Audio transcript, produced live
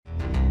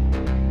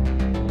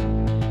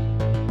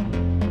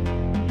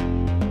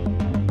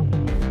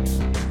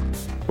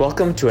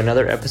Welcome to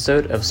another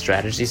episode of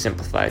Strategy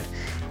Simplified.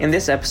 In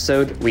this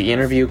episode, we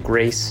interview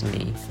Grace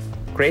Ni.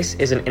 Grace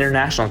is an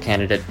international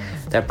candidate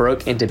that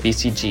broke into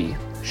BCG.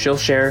 She'll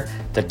share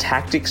the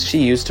tactics she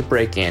used to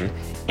break in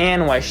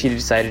and why she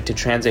decided to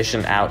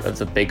transition out of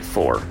the Big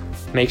Four.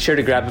 Make sure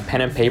to grab a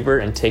pen and paper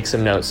and take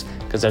some notes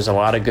because there's a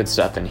lot of good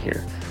stuff in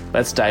here.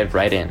 Let's dive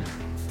right in.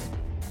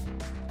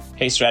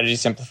 Hey, Strategy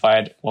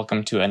Simplified.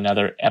 Welcome to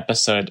another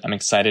episode. I'm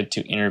excited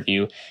to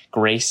interview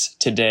Grace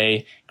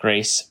today.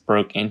 Grace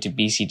broke into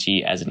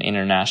BCG as an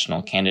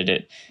international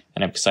candidate,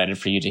 and I'm excited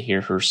for you to hear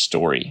her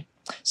story.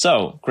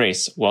 So,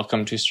 Grace,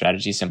 welcome to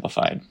Strategy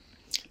Simplified.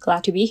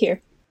 Glad to be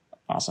here.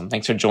 Awesome.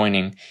 Thanks for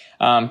joining.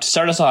 To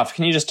start us off,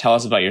 can you just tell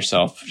us about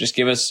yourself? Just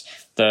give us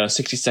the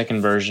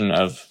 60-second version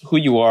of who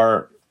you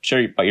are,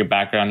 share about your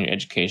background, your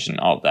education,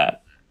 all of that.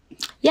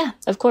 Yeah,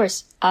 of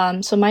course.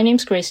 So my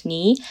name's Grace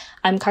Ni.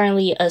 I'm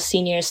currently a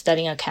senior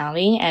studying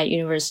accounting at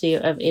University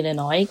of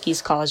Illinois,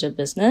 Geese College of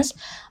Business.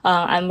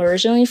 I'm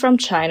originally from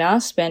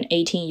China, spent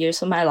 18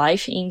 years of my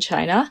life in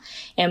China,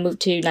 and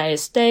moved to the United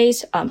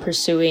States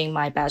pursuing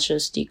my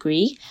bachelor's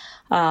degree.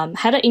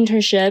 Had an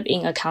internship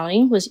in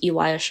accounting with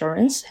EY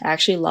Assurance. I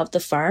actually loved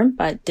the firm,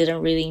 but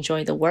didn't really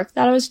enjoy the work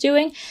that I was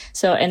doing.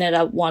 So ended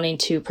up wanting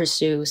to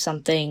pursue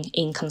something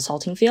in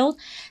consulting field.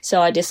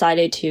 So I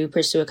decided to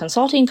pursue a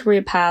consulting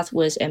career path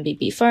with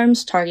MBB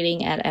firms,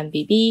 targeting at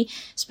MBB,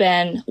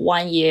 spent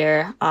 1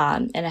 year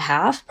and a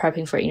half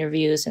prepping for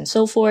interviews and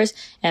so forth,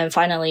 and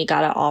finally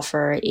got an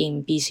offer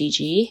in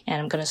BCG. And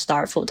I'm going to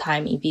start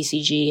full-time in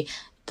BCG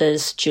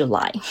this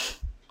July.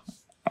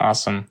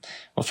 Awesome.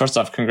 Well, first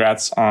off,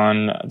 congrats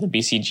on the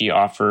BCG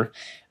offer.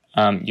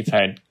 You've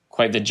had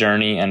quite the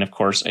journey and, of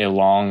course, a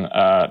long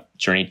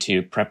journey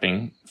to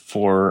prepping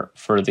for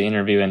the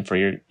interview and for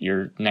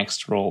your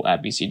next role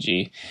at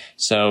BCG.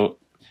 So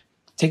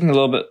taking a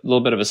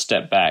little bit of a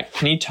step back,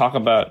 can you talk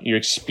about your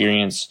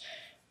experience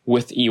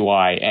with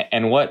EY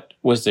and what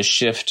was the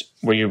shift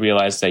where you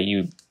realized that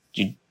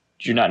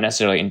you're not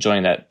necessarily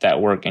enjoying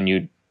that work and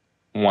you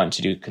want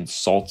to do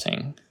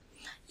consulting?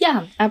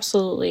 Yeah,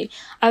 absolutely.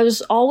 I was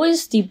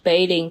always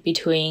debating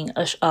between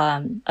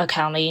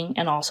accounting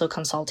and also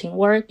consulting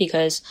work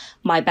because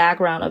my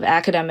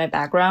academic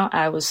background,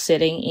 I was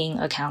sitting in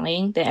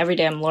accounting. Then every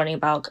day I'm learning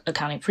about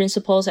accounting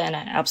principles and I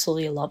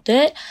absolutely loved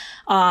it.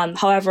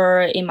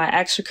 However, in my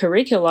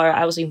extracurricular,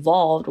 I was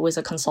involved with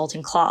a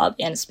consulting club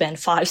and spent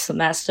 5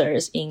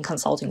 semesters in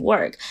consulting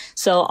work.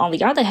 So on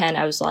the other hand,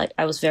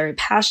 I was very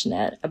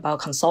passionate about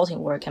consulting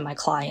work and my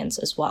clients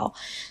as well.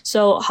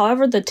 So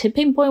however, the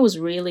tipping point was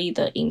really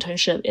the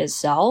internship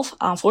itself.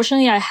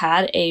 Unfortunately, I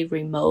had a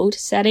remote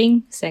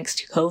setting thanks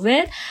to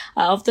COVID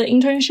of the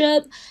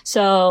internship.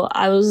 So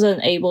I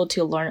wasn't able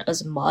to learn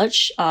as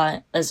much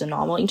as a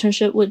normal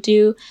internship would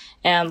do.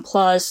 And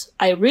plus,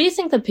 I really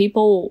think the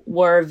people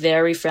were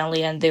very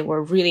friendly and they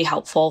were really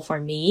helpful for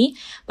me.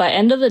 But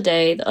end of the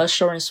day, the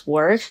assurance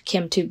work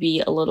came to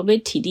be a little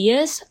bit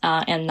tedious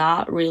and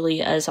not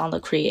really as on the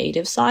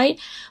creative side.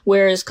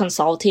 Whereas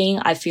consulting,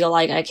 I feel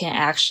like I can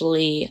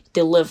actually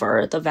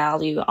deliver the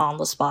value on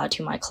the spot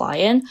to my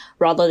client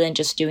rather than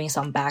just doing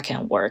some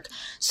back-end work.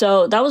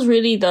 So that was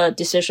really the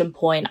decision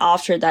point.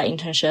 After that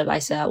internship, I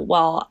said,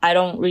 well, I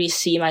don't really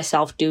see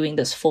myself doing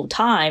this full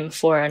time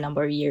for a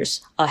number of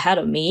years ahead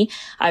of me.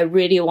 I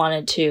really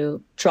wanted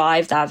to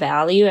drive that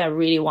value and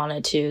really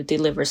wanted to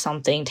deliver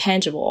something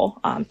tangible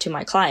to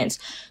my clients.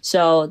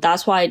 So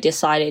that's why I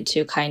decided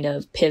to kind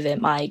of pivot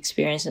my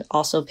experience and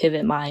also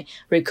pivot my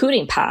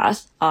recruiting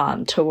path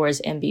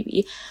towards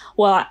MBB.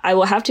 Well, I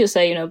will have to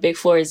say, Big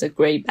Four is a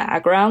great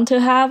background to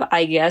have.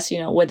 I guess,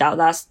 without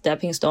that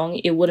stepping stone,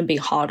 it wouldn't be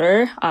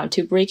harder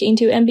to break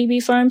into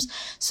MBB firms.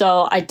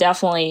 So I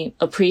definitely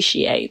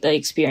appreciate the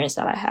experience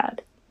that I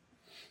had.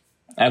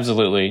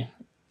 Absolutely.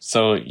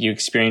 So you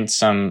experienced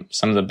some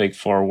of the Big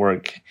Four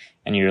work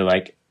and you're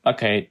like,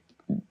 okay,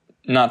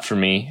 not for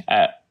me.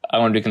 I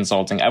want to do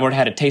consulting. I've already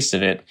had a taste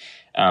of it,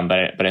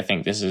 but I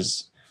think this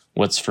is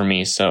what's for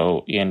me.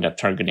 So you end up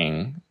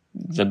targeting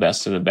the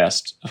best of the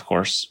best, of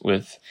course,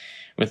 with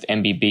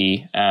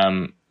MBB,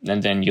 and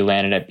then you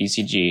landed at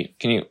BCG.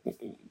 Can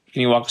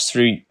you walk us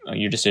through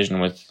your decision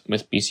with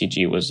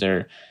BCG? Was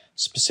there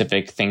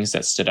specific things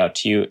that stood out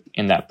to you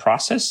in that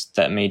process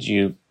that made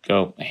you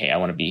go, hey, I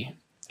want to be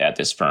at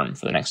this firm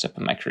for the next step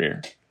in my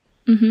career?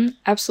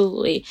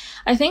 Absolutely.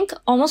 I think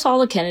almost all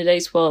the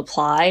candidates will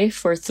apply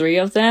for 3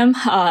 of them,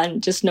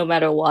 just no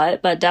matter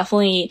what. But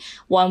definitely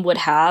one would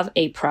have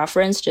a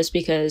preference just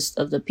because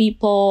of the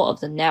people, of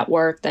the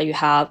network that you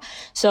have.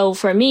 So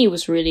for me, it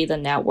was really the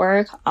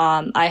network.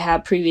 I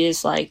had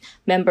previous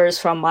members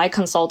from my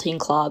consulting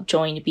club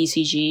join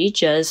BCG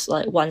just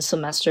 1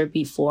 semester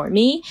before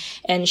me.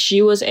 And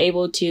she was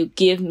able to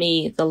give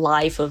me the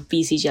life of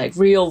BCG,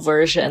 real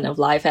version of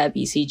life at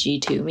BCG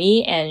to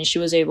me. And she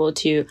was able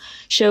to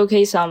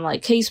showcase some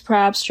case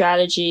prep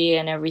strategy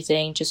and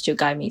everything just to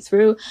guide me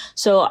through.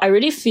 So I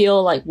really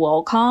feel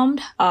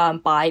welcomed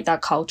by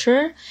that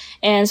culture.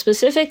 And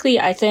specifically,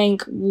 I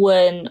think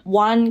when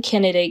one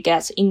candidate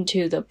gets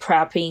into the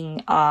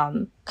prepping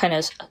kind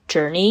of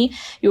journey,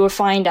 you will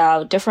find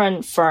out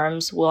different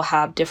firms will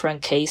have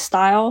different case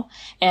style.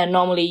 And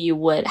normally you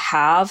would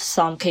have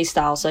some case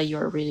styles that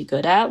you're really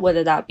good at,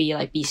 whether that be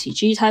like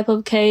BCG type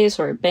of case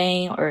or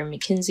Bain or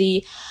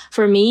McKinsey.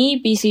 For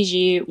me,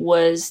 BCG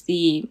was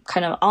the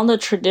kind of on the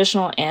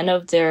traditional end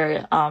of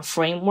their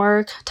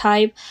framework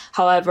type.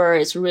 However,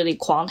 it's really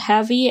quant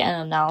heavy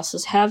and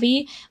analysis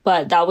heavy,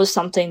 but that was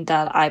something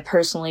that I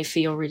personally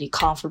feel really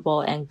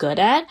comfortable and good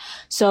at.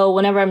 So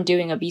whenever I'm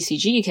doing a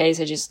BCG case,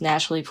 it just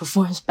naturally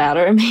performs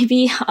better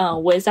maybe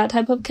with that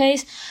type of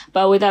case.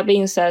 But with that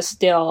being said,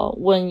 still,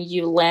 when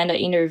you land an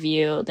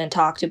interview, then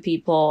talk to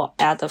people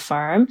at the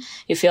firm,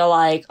 you feel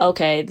like,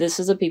 okay, this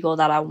is the people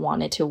that I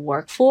wanted to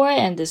work for,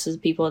 and this is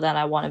people that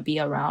I want to be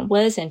around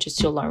with and just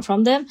to learn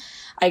from them.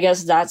 I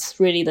guess that's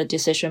really the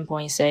decision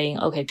point, saying,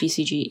 okay,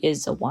 BCG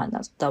is the one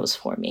that was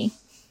for me.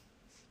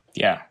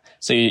 Yeah.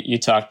 So you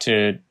talked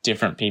to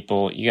different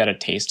people, you got a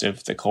taste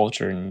of the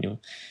culture, and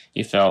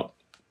you felt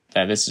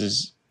that this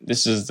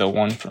is the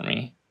one for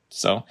me.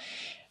 So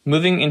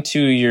moving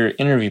into your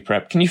interview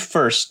prep, can you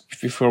first,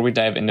 before we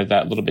dive into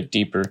that a little bit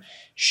deeper,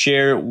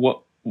 share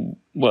what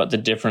the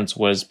difference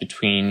was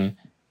between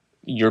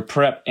your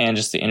prep and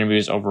just the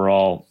interviews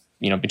overall,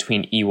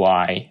 between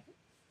EY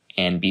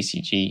and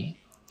BCG?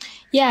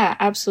 Yeah,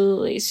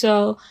 absolutely.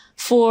 So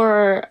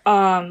for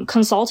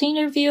consulting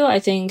interview, I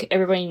think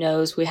everybody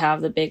knows we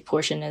have the big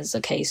portion is the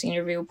case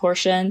interview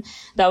portion.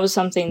 That was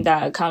something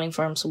that accounting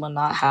firms will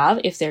not have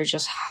if they're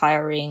just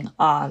hiring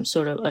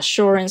sort of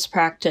assurance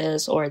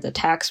practice or the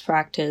tax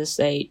practice.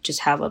 They just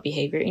have a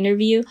behavior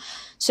interview.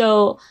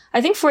 So I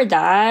think for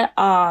that,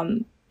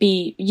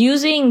 be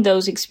using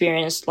those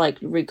experience like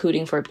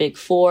recruiting for Big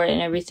Four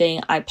and everything,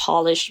 I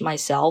polished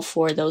myself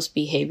for those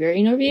behavior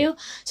interview.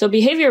 So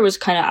behavior was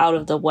kind of out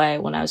of the way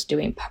when I was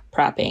doing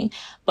prepping,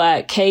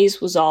 but case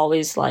was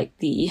always like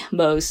the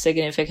most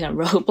significant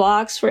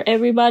roadblocks for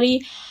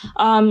everybody.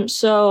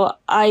 So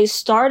I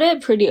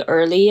started pretty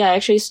early. I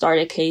actually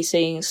started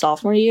casing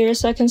sophomore year,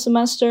 second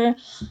semester.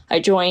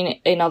 I joined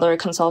another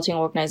consulting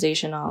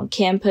organization on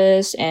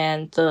campus,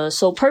 and the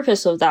sole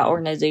purpose of that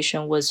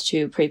organization was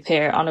to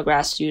prepare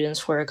undergrad students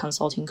for a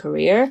consulting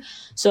career.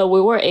 So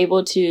we were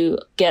able to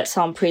get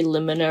some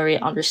preliminary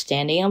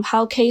understanding of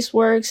how case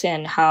works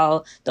and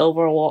how the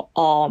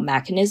overall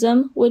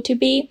mechanism would to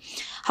be.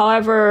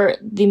 However,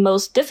 the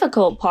most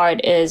difficult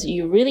part is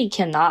you really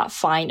cannot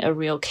find a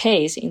real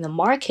case in the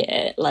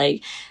market.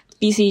 Like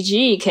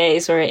BCG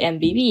case or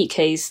MBB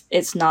case,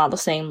 it's not the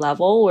same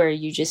level where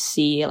you just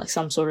see like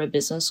some sort of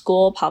business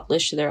school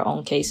publish their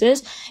own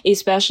cases,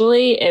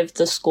 especially if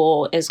the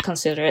school is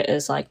considered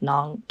as like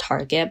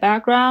non-target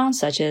background,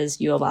 such as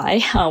U of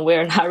I.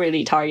 We're not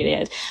really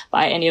targeted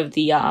by any of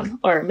the,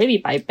 or maybe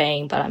by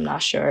Bain, but I'm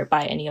not sure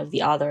by any of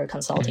the other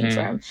consulting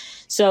firm.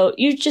 So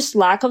you just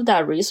lack of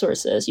that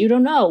resources. You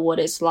don't know what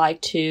it's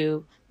like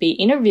to be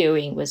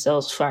interviewing with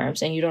those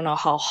firms, and you don't know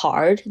how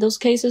hard those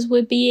cases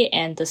would be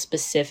and the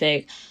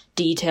specific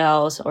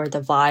details or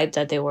the vibe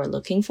that they were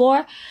looking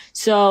for.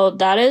 So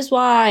that is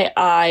why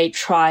I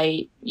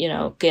try,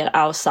 get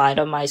outside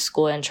of my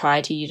school and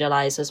try to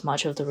utilize as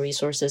much of the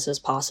resources as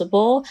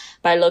possible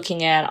by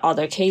looking at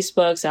other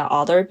casebooks that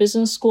other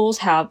business schools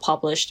have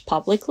published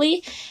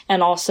publicly.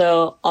 And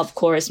also, of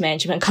course,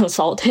 Management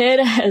Consulted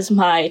as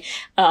my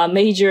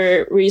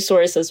major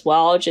resource as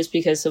well, just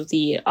because of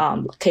the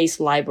case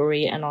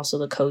library and also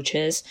the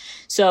coaches.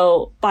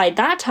 So by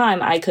that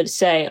time, I could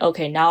say,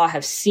 okay, now I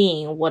have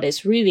seen what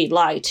it's really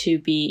like to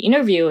be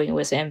interviewing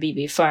with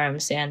MBB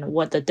firms and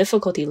what the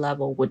difficulty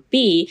level would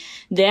be.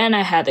 Then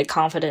I had the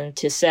confidence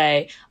to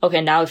say,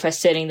 okay, now if I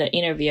sit in the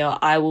interview,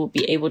 I will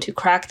be able to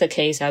crack the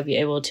case. I'll be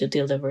able to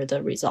deliver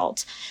the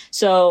results.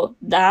 So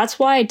that's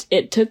why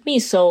it took me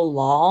so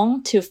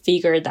long to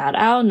figure that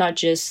out, not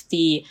just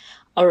the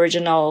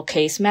original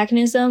case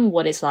mechanism,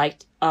 what it's like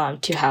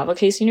to have a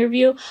case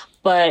interview,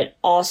 but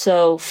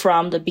also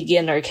from the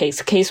beginner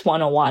case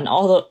 101,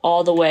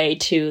 all the way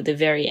to the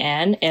very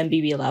end,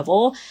 MBB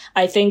level.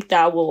 I think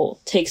that will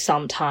take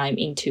some time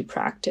into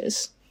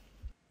practice.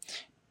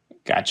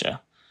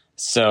 Gotcha.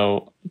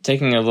 So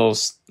taking a little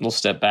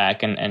step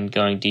back and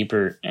going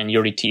deeper, and you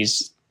already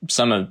teased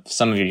some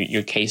of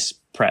your case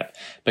prep,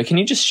 but can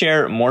you just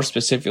share more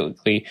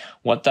specifically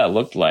what that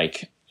looked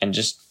like, and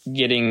just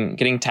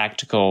getting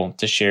tactical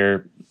to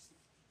share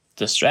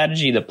the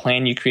strategy, the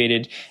plan you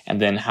created, and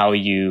then how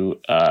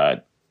you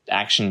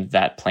actioned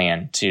that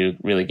plan to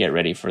really get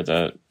ready for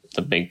the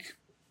big,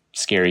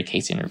 scary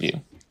case interview?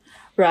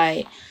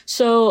 Right.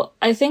 So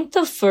I think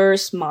the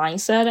first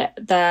mindset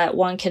that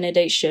one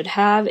candidate should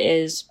have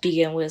is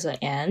begin with an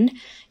end.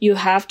 You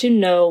have to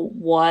know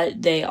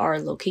what they are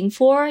looking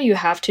for. You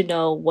have to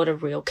know what a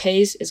real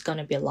case is going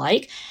to be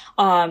like.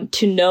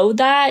 To know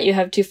that, you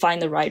have to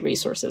find the right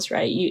resources,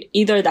 right?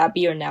 Either that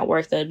be your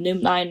network, the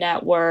alumni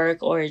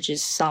network, or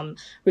just some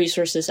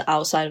resources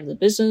outside of the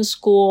business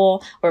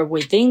school or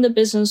within the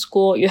business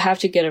school. You have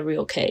to get a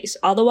real case.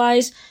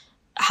 Otherwise,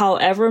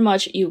 however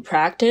much you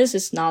practice,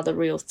 it's not the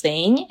real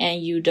thing,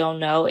 and you don't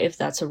know if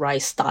that's the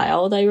right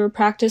style that you're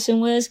practicing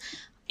with.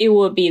 it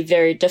would be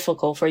very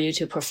difficult for you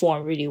to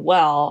perform really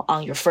well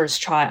on your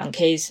first try on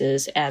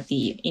cases at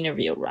the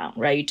interview round,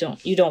 right?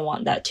 You don't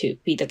want that to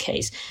be the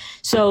case.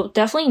 So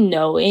definitely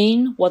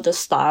knowing what the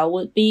style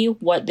would be,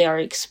 what they're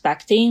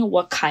expecting,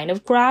 what kind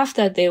of graph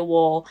that they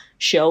will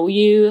show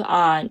you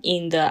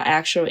in the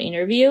actual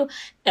interview,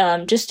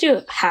 just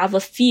to have a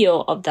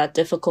feel of that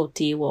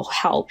difficulty will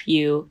help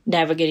you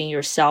navigating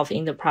yourself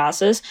in the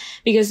process.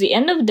 Because at the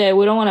end of the day,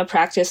 we don't want to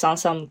practice on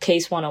some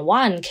case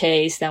 101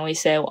 case, then we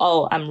say,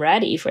 oh, I'm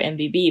ready for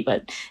MBB.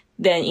 But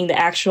then in the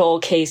actual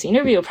case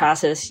interview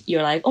process,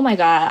 you're like, oh my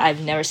God,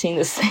 I've never seen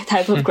this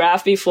type of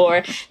graph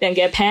before, then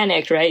get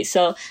panicked, right?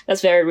 So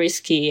that's very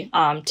risky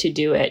to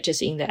do it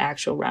just in the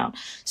actual round.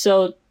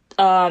 So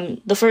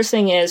the first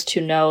thing is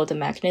to know the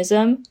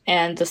mechanism.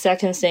 And the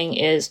second thing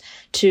is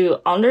to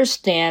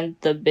understand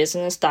the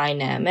business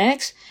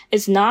dynamics.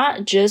 It's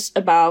not just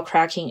about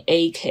cracking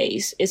a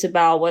case. It's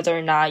about whether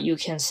or not you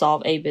can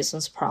solve a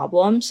business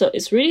problem. So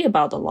it's really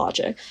about the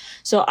logic.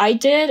 So I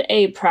did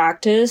a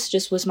practice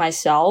just with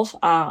myself.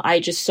 I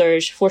just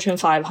searched Fortune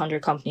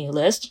 500 company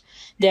list.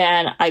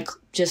 Then I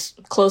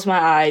just closed my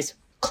eyes,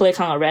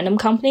 click on a random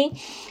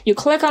company. You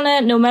click on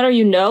it, no matter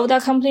you know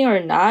that company or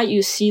not,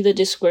 you see the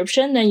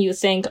description, then you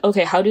think,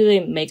 okay, how do they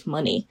make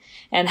money?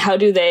 And how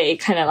do they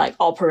kind of like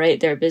operate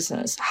their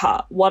business?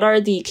 What are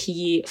the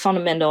key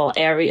fundamental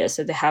areas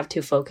that they have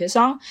to focus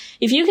on?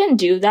 If you can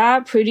do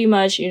that, pretty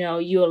much,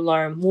 you'll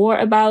learn more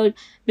about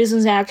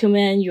business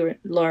acumen, you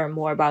learn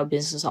more about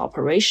business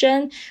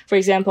operation. For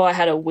example, I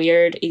had a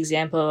weird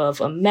example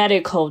of a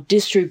medical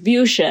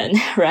distribution,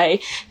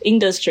 right,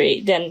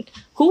 industry. Then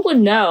who would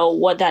know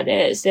what that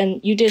is? Then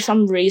you did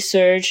some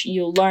research,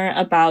 you learn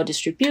about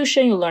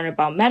distribution, you learn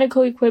about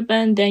medical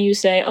equipment, then you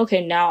say,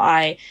 okay, now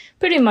I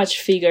pretty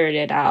much figured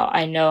it out.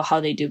 I know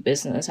how they do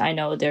business. I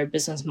know their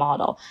business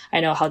model. I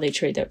know how they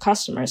treat their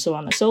customers, so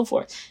on and so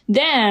forth.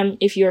 Then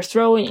if you're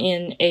throwing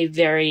in a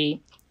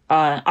very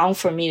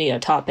unfamiliar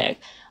topic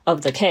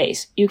of the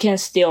case, you can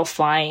still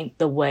find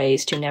the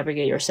ways to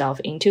navigate yourself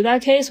into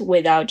that case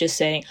without just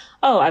saying,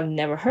 oh, I've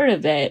never heard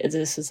of it.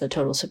 This is a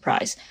total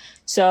surprise.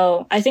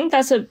 So I think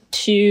that's the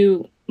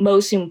two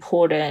most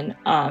important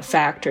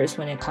factors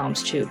when it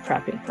comes to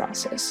prepping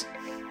process.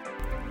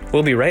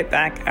 We'll be right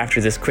back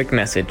after this quick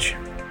message.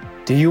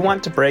 Do you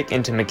want to break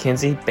into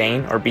McKinsey,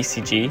 Bain, or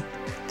BCG?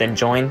 Then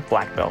join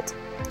Black Belt.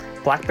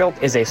 Black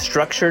Belt is a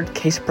structured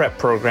case prep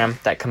program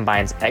that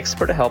combines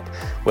expert help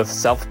with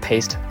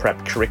self-paced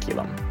prep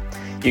curriculum.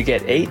 You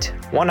get 8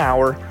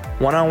 one-hour,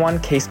 one-on-one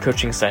case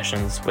coaching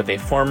sessions with a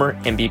former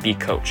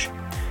MBB coach.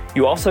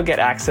 You also get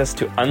access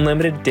to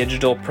unlimited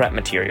digital prep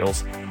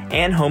materials,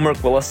 and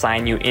homework will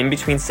assign you in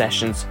between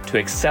sessions to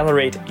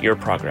accelerate your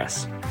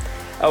progress.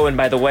 Oh, and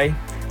by the way,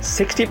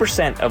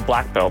 60% of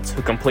Black Belts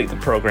who complete the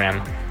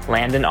program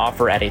land an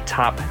offer at a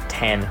top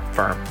 10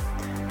 firm.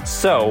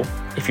 So,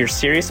 if you're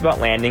serious about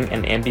landing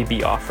an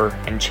MBB offer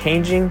and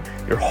changing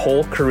your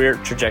whole career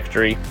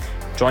trajectory,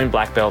 join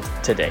Black Belt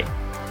today.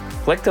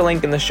 Click the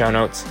link in the show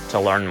notes to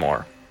learn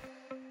more.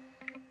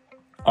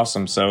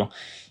 Awesome. So,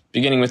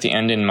 beginning with the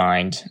end in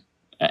mind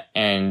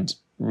and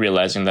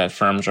realizing that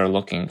firms are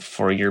looking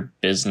for your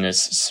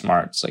business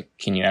smarts, like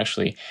can you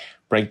actually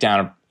break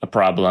down a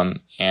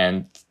problem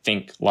and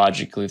think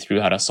logically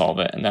through how to solve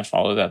it and then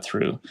follow that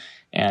through.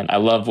 And I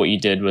love what you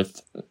did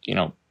with,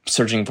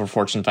 searching for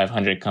Fortune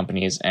 500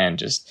 companies and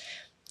just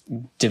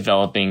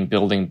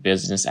building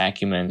business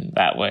acumen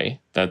that way.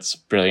 That's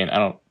brilliant.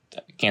 I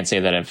can't say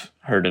that I've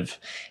heard of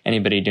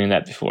anybody doing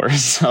that before.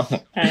 So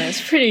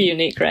it's pretty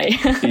unique, right?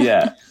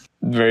 Yeah,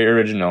 very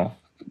original.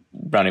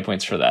 Brownie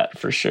points for that,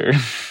 for sure.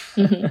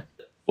 Mm-hmm.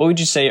 What would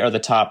you say are the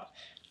top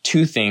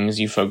 2 things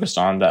you focused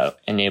on that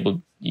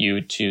enabled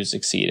you to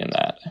succeed in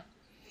that?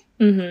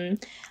 Mm-hmm.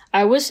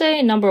 I would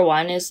say number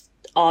 1 is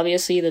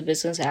obviously the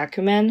business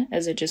acumen,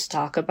 as I just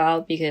talked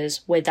about,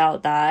 because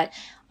without that,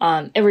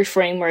 every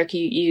framework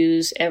you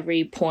use,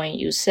 every point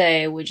you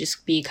say would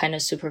just be kind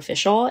of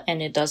superficial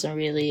and it doesn't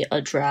really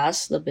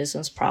address the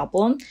business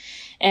problem.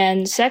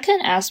 And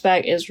second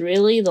aspect is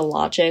really the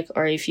logic,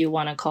 or if you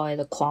want to call it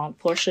the quant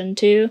portion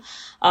too.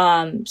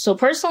 So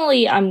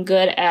personally, I'm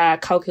good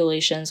at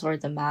calculations or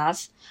the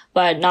math,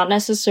 but not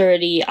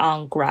necessarily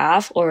on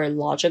graph or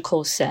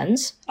logical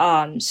sense.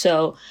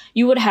 So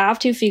you would have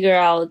to figure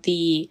out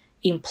the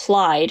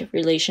implied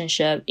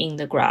relationship in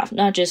the graph,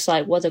 not just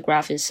like what the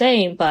graph is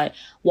saying, but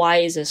why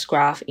is this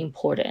graph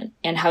important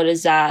and how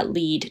does that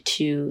lead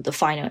to the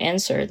final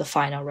answer, the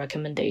final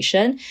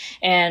recommendation.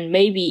 And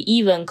maybe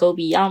even go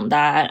beyond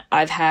that.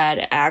 I've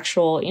had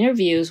actual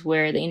interviews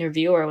where the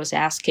interviewer was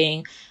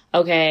asking,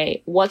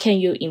 okay, what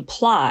can you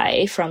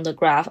imply from the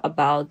graph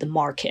about the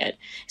market?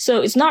 So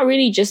it's not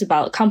really just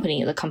about the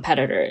company, the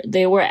competitor.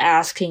 They were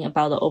asking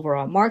about the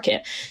overall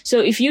market. So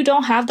if you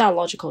don't have that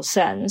logical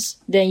sense,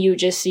 then you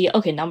just see,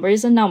 okay, number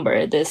is a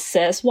number. This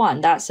says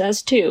 1, that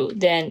says 2.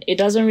 Then it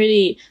doesn't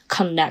really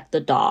connect the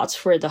dots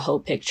for the whole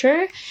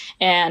picture.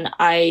 And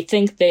I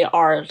think they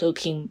are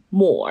looking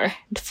more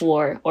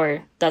for,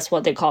 or that's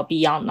what they call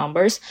beyond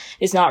numbers.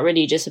 It's not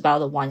really just about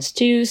the ones,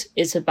 twos.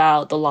 It's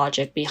about the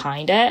logic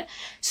behind it.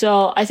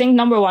 So I think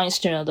number one is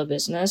to know the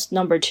business.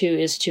 Number two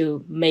is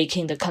to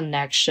making the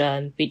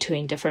connection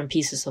between different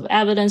pieces of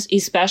evidence,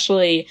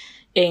 especially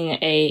in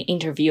a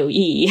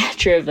interviewee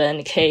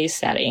driven case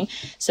setting.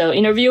 So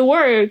interview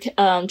work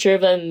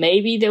driven,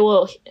 maybe they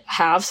will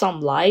have some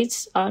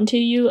lights to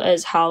you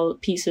as how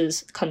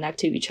pieces connect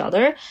to each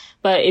other.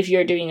 But if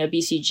you're doing a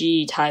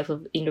BCG type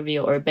of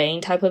interview or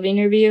Bain type of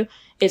interview,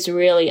 it's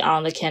really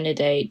on the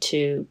candidate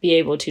to be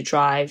able to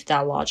drive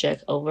that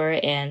logic over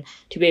and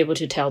to be able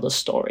to tell the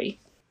story.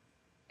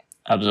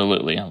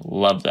 Absolutely.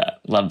 Love that.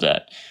 Love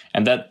that.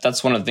 And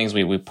that's one of the things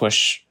we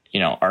push,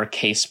 our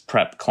case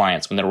prep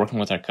clients when they're working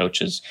with our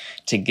coaches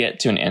to get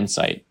to an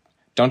insight.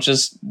 Don't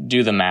just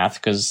do the math,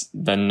 because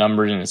the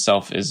number in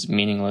itself is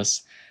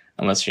meaningless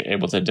unless you're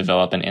able to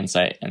develop an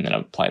insight and then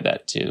apply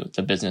that to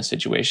the business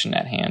situation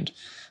at hand.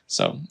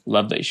 So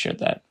love that you shared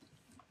that.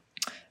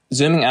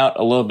 Zooming out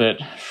a little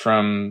bit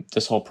from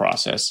this whole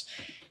process,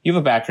 you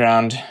have a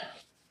background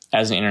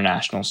as an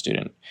international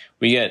student.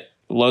 We get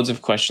loads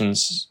of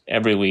questions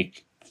every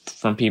week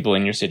from people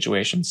in your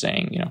situation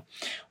saying,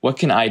 what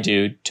can I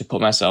do to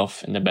put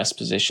myself in the best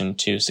position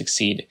to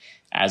succeed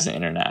as an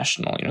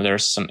international? There are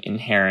some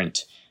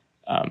inherent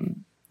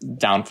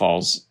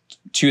downfalls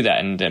to that,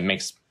 and that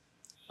makes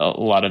a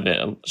lot of it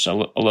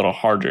a little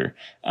harder.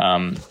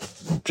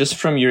 Just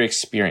from your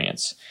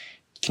experience,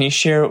 can you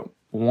share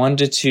 1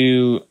 to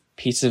 2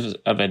 pieces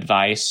of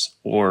advice,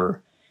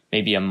 or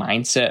maybe a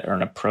mindset or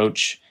an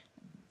approach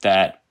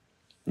that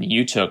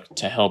you took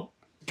to help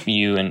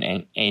you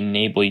and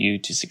enable you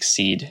to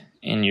succeed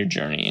in your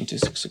journey into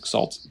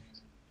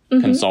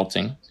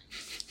consulting?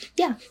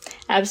 Yeah,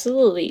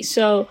 absolutely.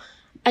 So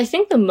I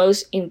think the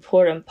most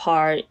important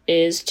part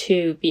is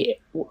to be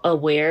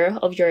aware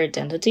of your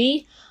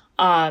identity.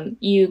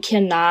 You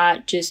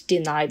cannot just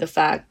deny the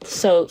fact.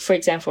 So, for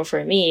example,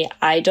 for me,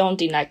 I don't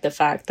deny the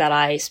fact that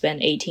I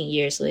spent 18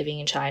 years living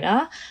in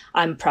China.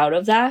 I'm proud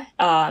of that.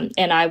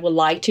 And I would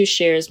like to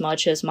share as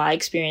much as my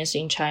experience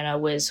in China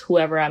with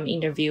whoever I'm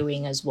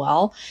interviewing as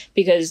well,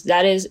 because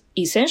that is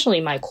essentially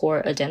my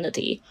core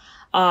identity.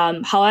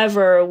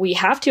 However, we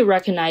have to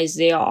recognize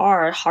there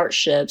are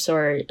hardships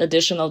or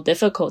additional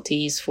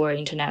difficulties for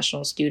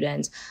international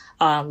students,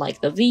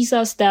 like the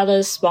visa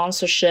status,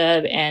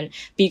 sponsorship, and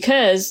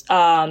because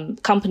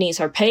companies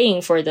are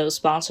paying for those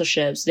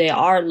sponsorships, they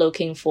are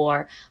looking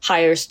for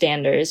higher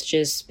standards,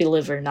 just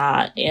believe it or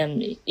not.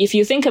 And if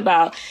you think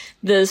about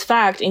this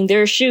fact in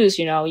their shoes,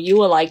 you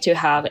would like to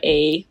have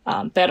a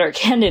better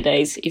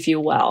candidates, if you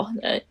will,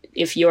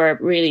 if you're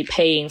really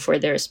paying for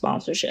their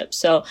sponsorship.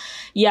 So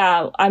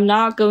yeah, I'm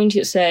not going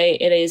to say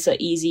it is an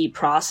easy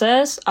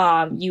process.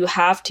 You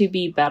have to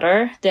be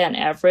better than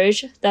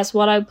average. That's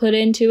what I put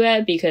into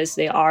it, because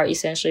they are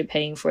essentially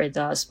paying for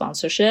the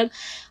sponsorship.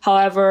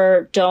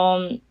 However,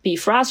 don't be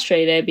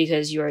frustrated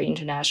because you're an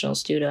international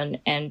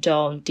student, and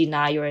don't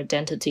deny your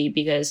identity,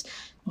 because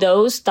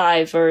those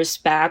diverse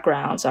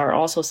backgrounds are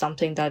also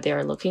something that they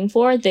are looking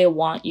for. They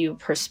want you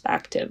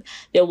perspective.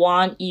 They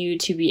want you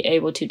to be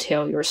able to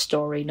tell your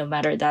story, no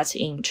matter that's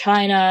in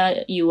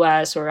China,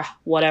 US, or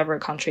whatever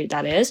country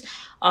that is.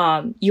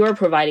 You're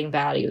providing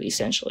value,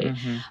 essentially.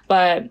 Mm-hmm.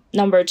 But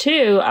number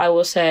two, I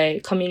will say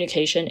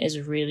communication is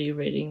really,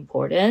 really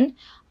important.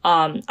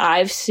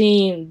 I've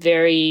seen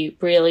very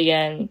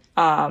brilliant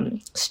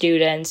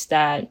students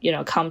that,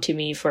 come to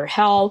me for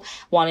help,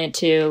 wanted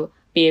to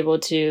be able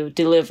to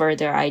deliver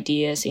their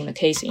ideas in the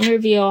case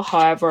interview.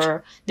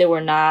 However, they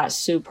were not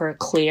super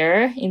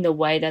clear in the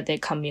way that they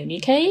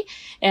communicate.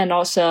 And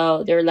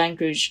also their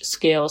language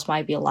skills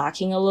might be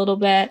lacking a little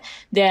bit.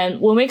 Then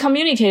when we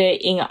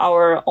communicated in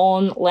our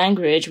own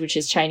language, which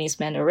is Chinese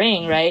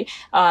Mandarin, right?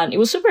 It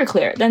was super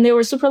clear. Then they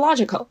were super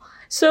logical.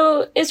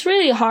 So it's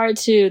really hard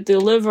to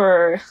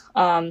deliver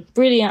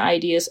brilliant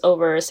ideas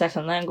over a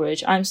second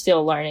language. I'm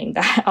still learning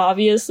that,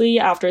 obviously,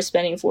 after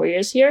spending 4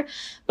 years here.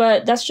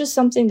 But that's just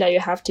something that you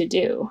have to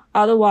do.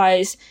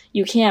 Otherwise,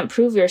 you can't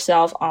prove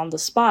yourself on the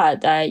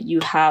spot that you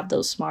have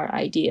those smart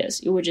ideas.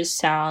 It would just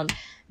sound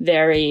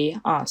very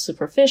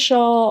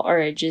superficial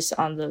or just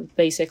on the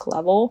basic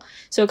level.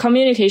 So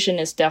communication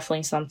is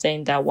definitely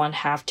something that one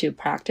have to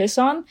practice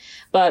on.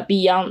 But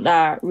beyond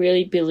that,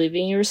 really believe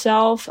in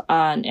yourself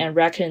and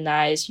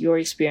recognize your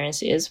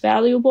experience is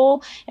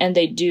valuable, and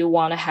they do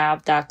want to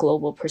have that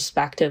global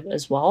perspective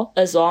as well.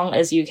 As long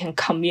as you can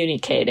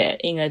communicate it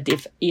in a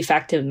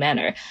effective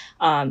manner,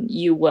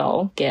 you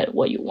will get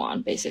what you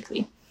want,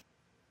 basically.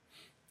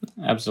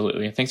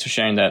 Absolutely. Thanks for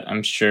sharing that.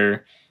 I'm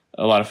sure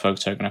a lot of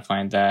folks are going to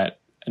find that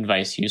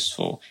advice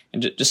useful.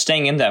 And just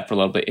staying in that for a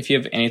little bit, if you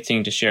have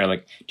anything to share,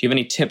 do you have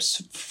any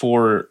tips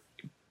for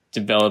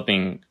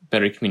developing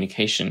better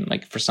communication,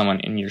 for someone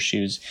in your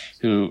shoes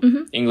who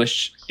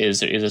English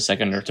is a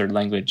second or third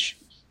language?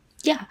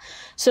 Yeah.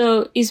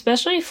 So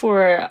especially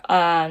for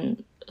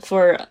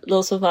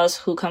those of us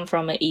who come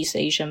from an East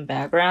Asian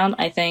background,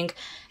 I think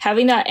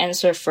having that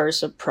answer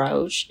first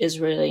approach is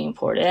really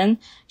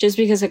important, just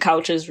because the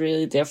culture is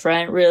really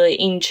different. Really,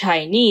 in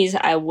Chinese,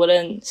 I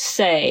wouldn't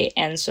say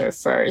answer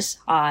first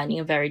in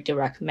a very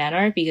direct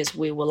manner, because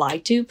we would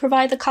like to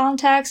provide the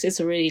context. It's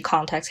a really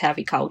context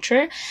heavy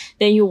culture.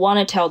 Then you want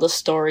to tell the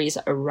stories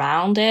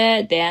around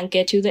it, then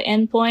get to the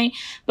end point.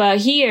 But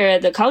here,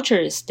 the culture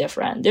is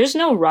different. There's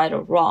no right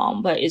or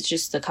wrong, but it's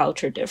just the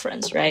culture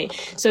difference, right?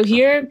 So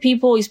here,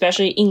 people,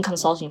 especially in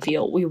consulting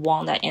field, we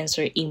want that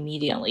answer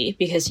immediately,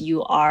 because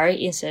you are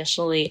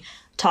essentially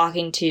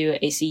talking to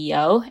a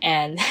CEO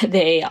and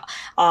they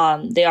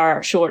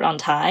are short on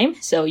time.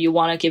 So you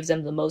want to give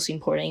them the most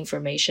important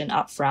information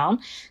up front.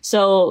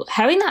 So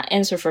having that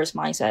answer first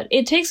mindset,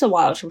 it takes a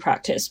while to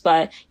practice,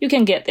 but you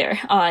can get there.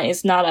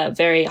 It's not a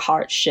very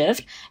hard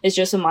shift. It's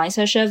just a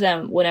mindset shift.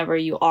 And whenever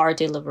you are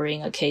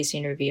delivering a case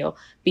interview,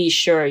 be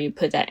sure you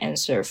put that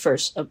answer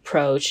first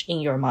approach in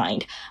your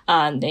mind.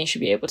 Then you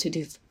should be able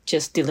to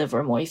just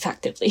deliver more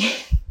effectively.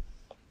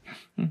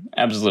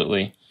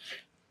 Absolutely.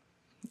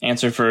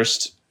 Answer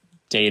first,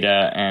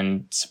 data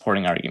and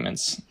supporting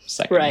arguments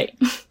second. Right.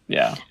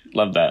 Yeah.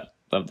 Love that.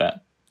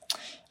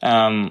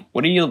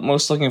 What are you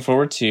most looking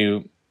forward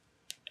to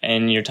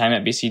in your time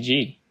at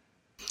BCG?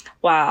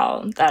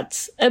 Wow,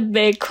 that's a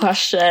big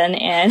question,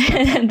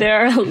 and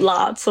there are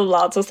lots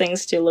of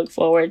things to look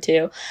forward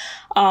to.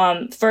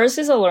 First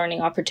is a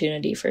learning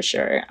opportunity for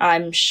sure.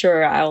 I'm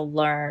sure I'll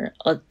learn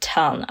a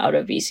ton out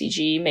of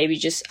BCG. Maybe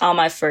just on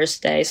my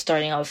first day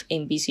starting off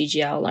in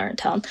BCG, I'll learn a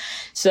ton.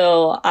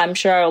 So I'm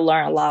sure I'll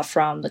learn a lot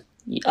from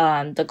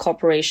the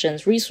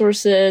corporation's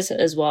resources,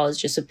 as well as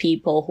just the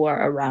people who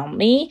are around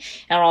me,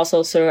 and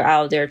also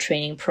throughout their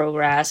training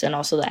progress and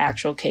also the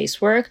actual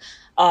casework.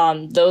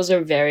 Those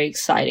are very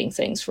exciting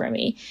things for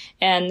me.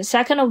 And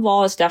second of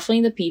all, is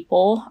definitely the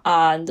people,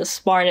 the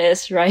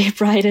smartest, right,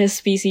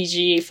 brightest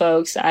BCG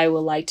folks. I would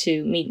like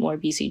to meet more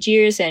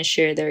BCGers and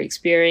share their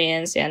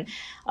experience, and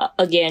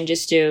again,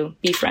 just to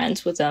be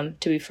friends with them,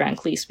 to be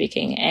frankly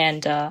speaking.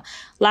 And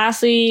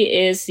lastly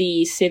is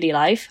the city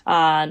life.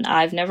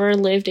 I've never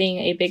lived in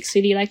a big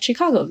city like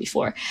Chicago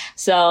before.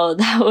 So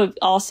that would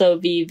also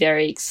be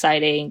very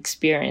exciting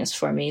experience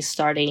for me,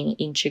 starting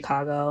in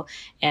Chicago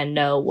and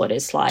know what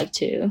it's like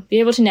to be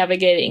able to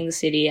navigate in the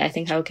city. I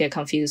think I'll get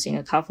confused in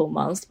a couple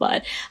months,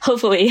 but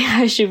hopefully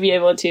I should be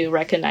able to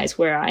recognize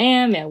where I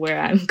am and where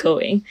I'm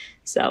going.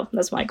 So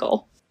that's my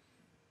goal.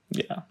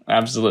 Yeah,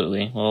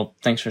 absolutely. Well,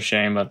 thanks for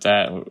sharing about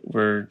that.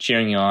 We're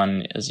cheering you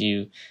on as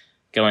you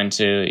go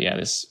into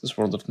this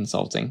world of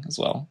consulting as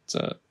well.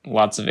 So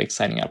lots of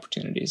exciting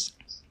opportunities.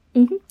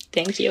 Mm-hmm.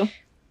 Thank you.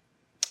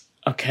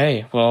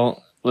 Okay,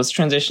 well, let's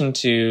transition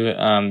to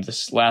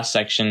this last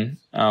section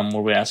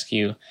where we ask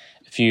you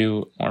a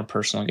few more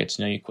personal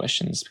get-to-know-you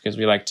questions, because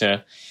we like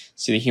to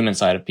see the human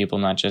side of people,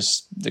 not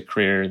just the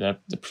career, the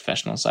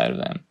professional side of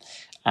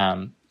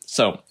them.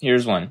 So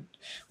here's one.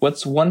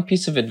 What's one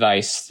piece of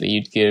advice that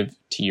you'd give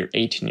to your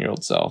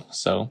 18-year-old self?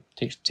 So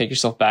take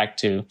yourself back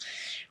to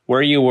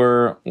where you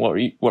were, what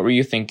were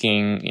you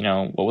thinking,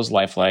 what was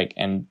life like,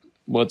 and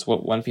what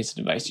one piece of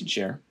advice you'd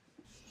share?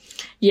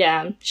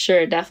 Yeah,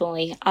 sure,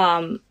 definitely.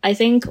 I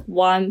think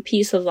one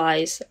piece of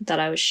advice that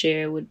I would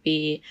share would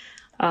be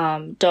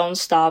don't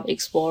stop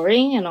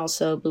exploring, and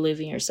also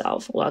believe in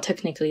yourself. Well,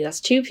 technically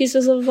that's two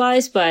pieces of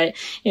advice, but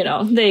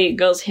they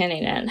goes hand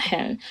in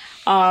hand.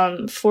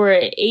 For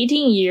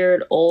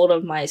 18-year-old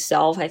of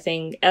myself, I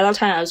think at that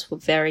time I was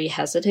very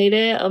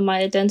hesitated of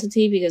my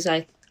identity, because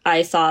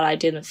I thought I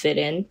didn't fit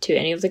into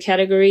any of the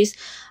categories.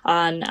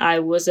 And I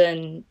was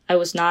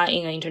not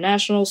in an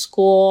international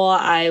school.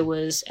 I'm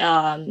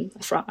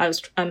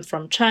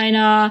from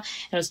China,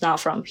 and I was not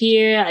from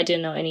here. I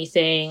didn't know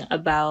anything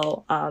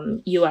about,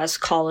 US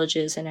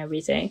colleges and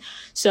everything.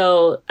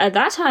 So at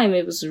that time,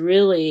 it was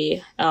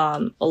really,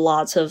 a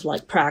lot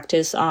of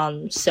practice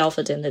on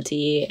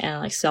self-identity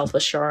and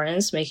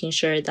self-assurance, making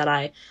sure that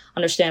I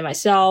understand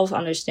myself,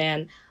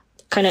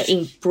 kind of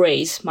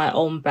embrace my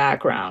own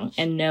background,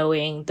 and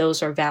knowing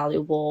those are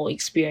valuable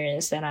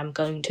experience that I'm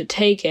going to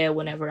take it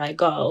whenever I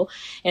go,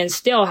 and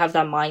still have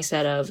that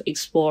mindset of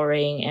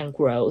exploring and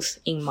growth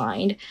in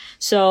mind.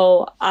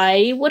 So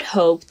I would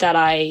hope that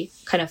I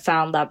kind of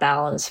found that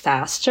balance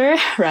faster,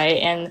 right?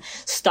 And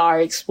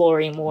start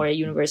exploring more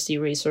university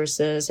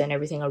resources and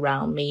everything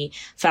around me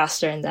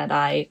faster than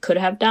I could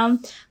have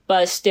done.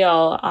 But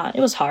still,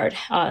 it was hard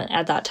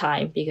at that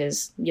time,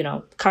 because,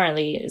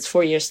 currently it's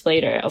 4 years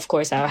later. Of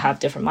course, I have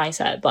different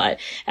mindset. But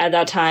at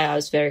that time, I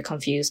was very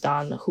confused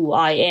on who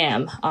I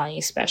am,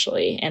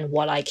 especially, and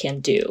what I can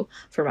do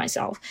for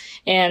myself.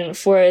 And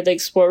for the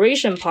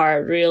exploration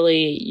part,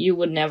 really, you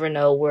would never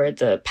know where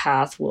the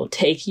path will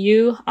take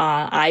you.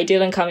 I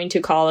didn't come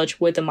into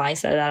college with the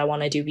mindset that I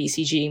want to do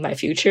BCG in my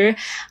future.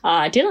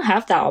 I didn't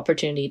have that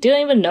opportunity.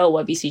 Didn't even know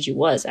what BCG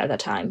was at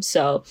that time.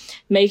 So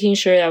making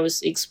sure I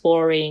was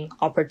exploring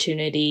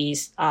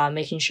opportunities,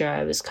 making sure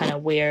I was kind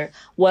of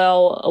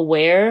well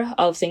aware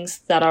of things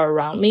that are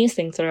around me,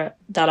 things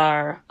that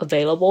are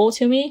available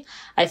to me.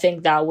 I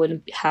think that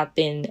would have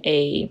been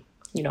a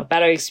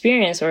better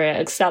experience, or an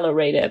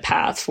accelerated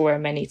path for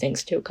many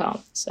things to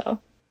come. So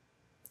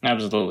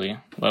Absolutely.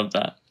 Love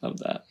that.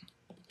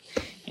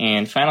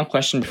 And final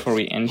question before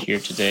we end here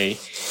today.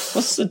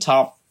 What's the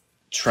top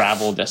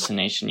travel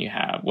destination you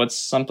have? What's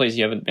someplace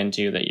you haven't been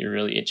to that you're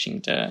really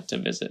itching to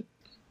visit?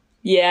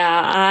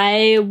 Yeah,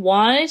 I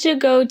wanted to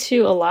go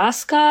to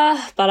Alaska,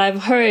 but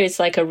I've heard it's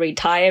like a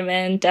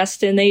retirement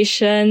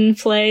destination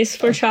place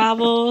for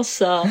travel.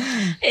 So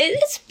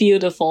it's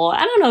beautiful.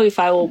 I don't know if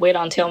I will wait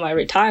until my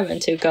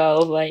retirement to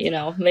go, but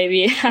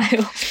maybe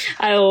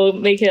I will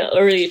make an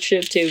early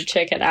trip to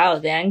check it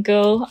out, then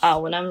go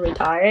when I'm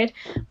retired.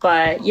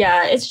 But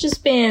yeah, it's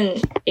just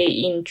been an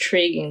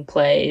intriguing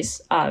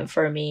place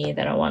for me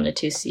that I wanted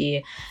to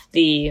see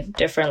the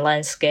different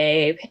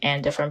landscape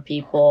and different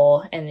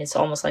people, and it's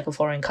almost like a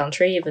foreign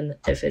country, even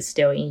if it's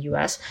still in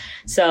US.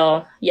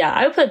 So yeah,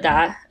 I would put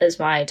that as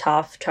my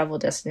top travel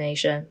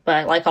destination.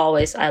 But like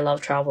always, I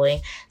love traveling.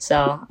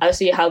 So I'll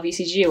see how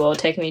BCG will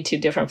take me to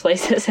different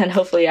places, and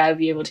hopefully I'll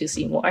be able to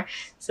see more.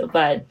 So,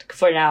 but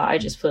for now, I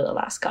just put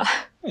Alaska.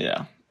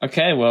 Yeah.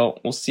 Okay, well,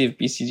 we'll see if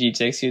BCG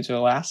takes you to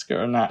Alaska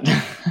or not.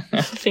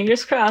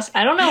 Fingers crossed.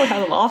 I don't know if we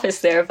have an office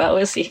there, but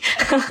we'll see.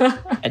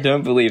 I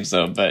don't believe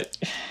so, but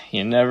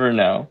you never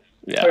know.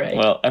 Yeah, right.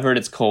 Well, I've heard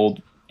it's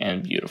cold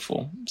and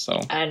beautiful,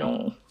 so I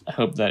know. I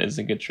hope that is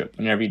a good trip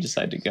whenever you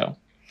decide to go.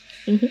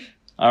 Mm-hmm.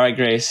 All right,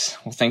 Grace.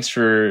 Well, thanks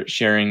for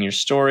sharing your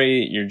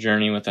story, your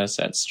journey with us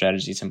at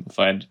Strategy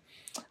Simplified.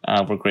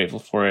 We're grateful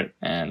for it,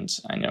 and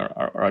I know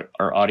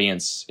our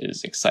audience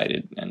is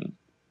excited and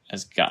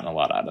has gotten a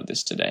lot out of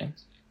this today.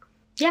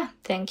 Yeah,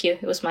 thank you.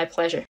 It was my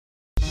pleasure.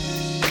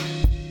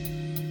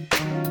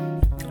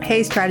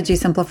 Hey, Strategy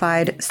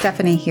Simplified,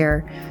 Stephanie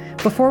here.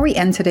 Before we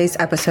end today's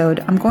episode,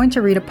 I'm going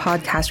to read a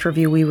podcast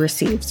review we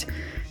received.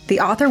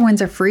 The author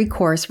wins a free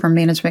course from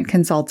Management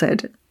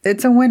Consulted.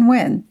 It's a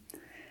win-win.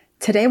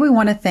 Today, we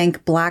want to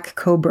thank Black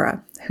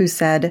Cobra, who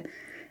said,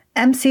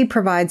 MC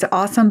provides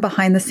awesome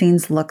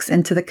behind-the-scenes looks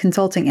into the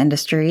consulting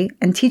industry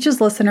and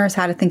teaches listeners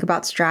how to think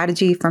about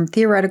strategy from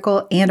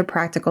theoretical and a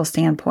practical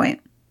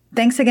standpoint.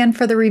 Thanks again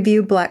for the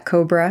review, Black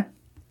Cobra.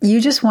 You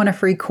just won a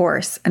free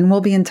course, and we'll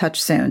be in touch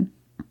soon.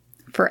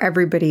 For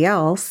everybody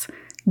else,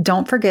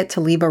 don't forget to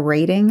leave a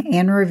rating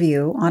and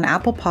review on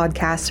Apple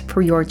Podcasts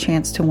for your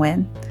chance to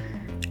win.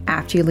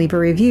 After you leave a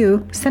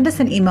review, send us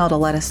an email to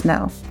let us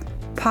know.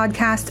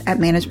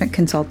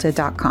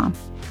 podcast@managementconsulted.com.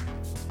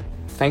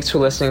 Thanks for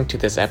listening to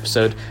this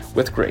episode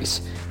with Grace.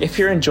 If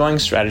you're enjoying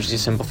Strategy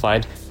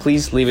Simplified,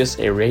 please leave us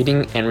a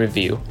rating and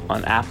review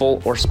on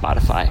Apple or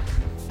Spotify.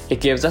 It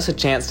gives us a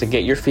chance to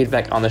get your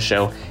feedback on the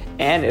show,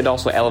 and it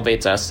also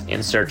elevates us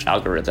in search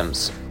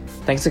algorithms.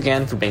 Thanks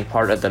again for being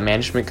part of the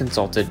Management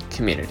Consulted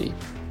community.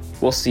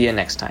 We'll see you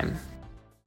next time.